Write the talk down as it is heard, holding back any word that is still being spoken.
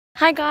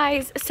Hi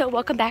guys, so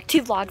welcome back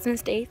to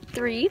Vlogmas Day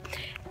 3,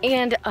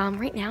 and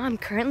right now I'm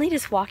currently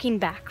just walking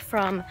back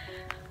from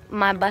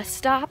my bus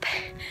stop,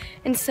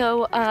 and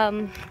so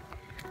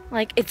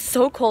like it's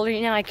so cold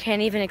right now I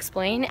can't even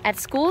explain. At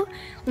school,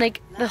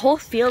 like the whole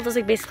field was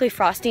like basically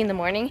frosty in the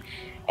morning,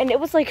 and it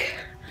was like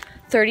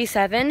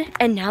 37,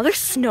 and now there's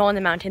snow on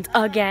the mountains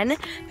again.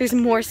 There's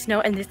more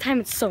snow, and this time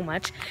it's so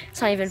much,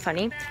 it's not even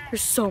funny.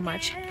 There's so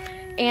much,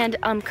 and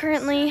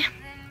currently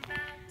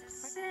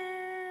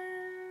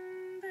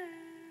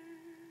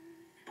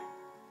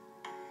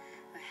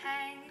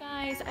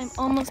guys, I'm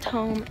almost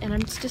home and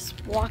I'm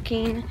just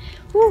walking.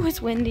 Ooh,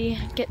 it's windy.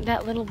 Getting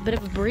that little bit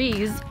of a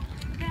breeze.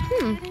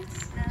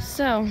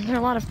 So, there are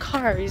a lot of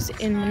cars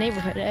in the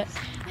neighborhood.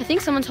 I think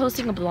someone's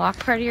hosting a block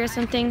party or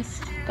something,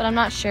 but I'm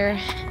not sure.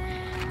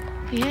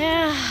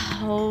 Yeah,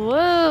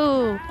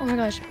 whoa. Oh my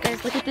gosh,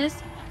 guys, look at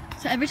this.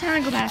 So every time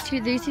I go past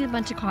here, there used to be a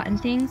bunch of cotton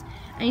things.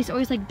 I used to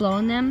always like blow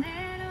on them.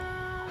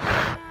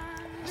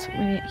 So,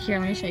 here,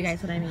 let me show you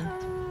guys what I mean.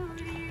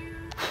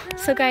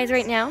 So guys,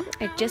 right now,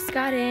 I just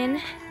got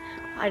in.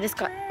 I just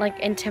got like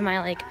into my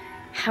like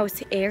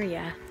house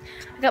area.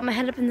 I got my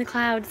head up in the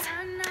clouds.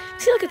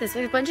 See, look at this.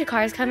 There's a bunch of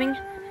cars coming.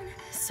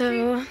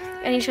 So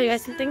I need to show you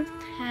guys something.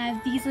 I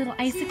have these little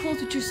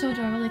icicles, which are so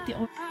adorable, like the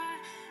old.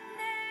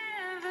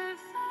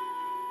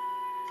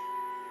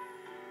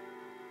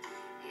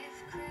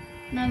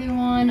 Another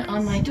one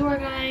on my door,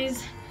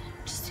 guys.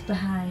 Just super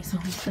high, so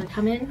I'm just gonna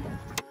come in.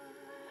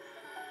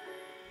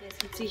 Yes,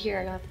 you can see here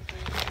I got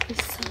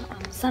this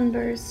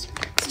sunburst.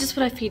 So just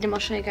what I feed him,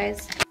 I'll show you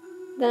guys.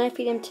 Then I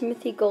feed him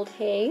Timothy Gold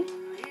hay.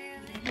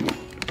 Come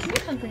here,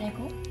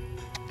 Pumpernickel.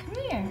 Come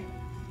here.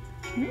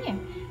 Come here.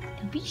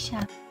 Don't be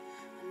shy.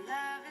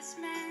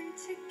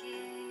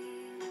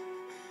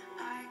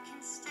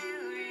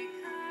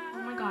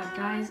 Oh my god,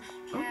 guys.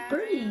 Oh,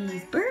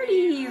 birdies.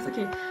 Birdies.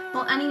 Okay.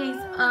 Well, anyways,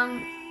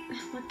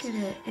 look at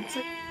it. It's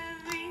like,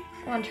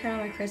 I want to turn on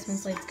my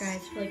Christmas lights, guys.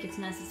 I feel like it's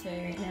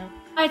necessary right now.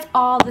 Besides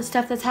all the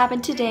stuff that's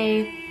happened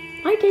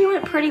today, my day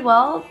went pretty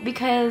well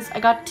because I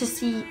got to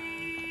see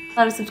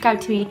that have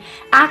subscribed to me.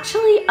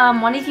 Actually,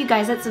 one of you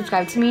guys that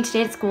subscribed to me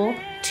today at school,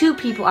 2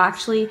 people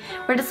actually,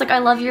 were just like, I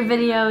love your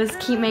videos,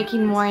 keep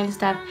making more and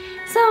stuff.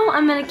 So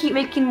I'm gonna keep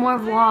making more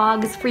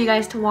vlogs for you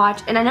guys to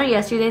watch. And I know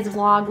yesterday's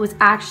vlog was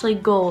actually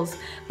goals,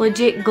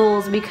 legit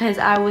goals, because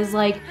I was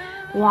like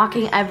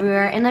walking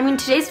everywhere. And I mean,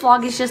 today's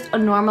vlog is just a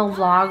normal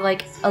vlog,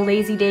 like a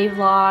lazy day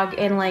vlog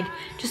and like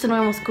just a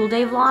normal school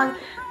day vlog.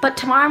 But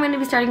tomorrow I'm going to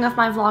be starting off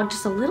my vlog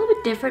just a little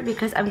bit different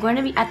because I'm going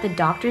to be at the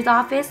doctor's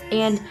office,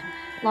 and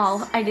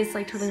lol, I just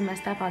like totally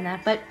messed up on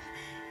that. But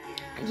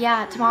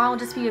yeah, tomorrow will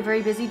just be a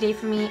very busy day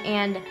for me,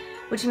 and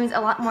which means a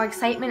lot more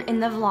excitement in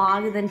the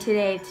vlog than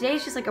today. Today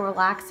is just like a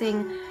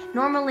relaxing,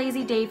 normal,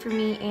 lazy day for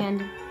me,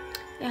 and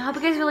I hope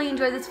you guys really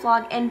enjoy this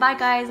vlog. And bye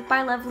guys,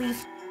 bye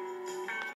lovelies.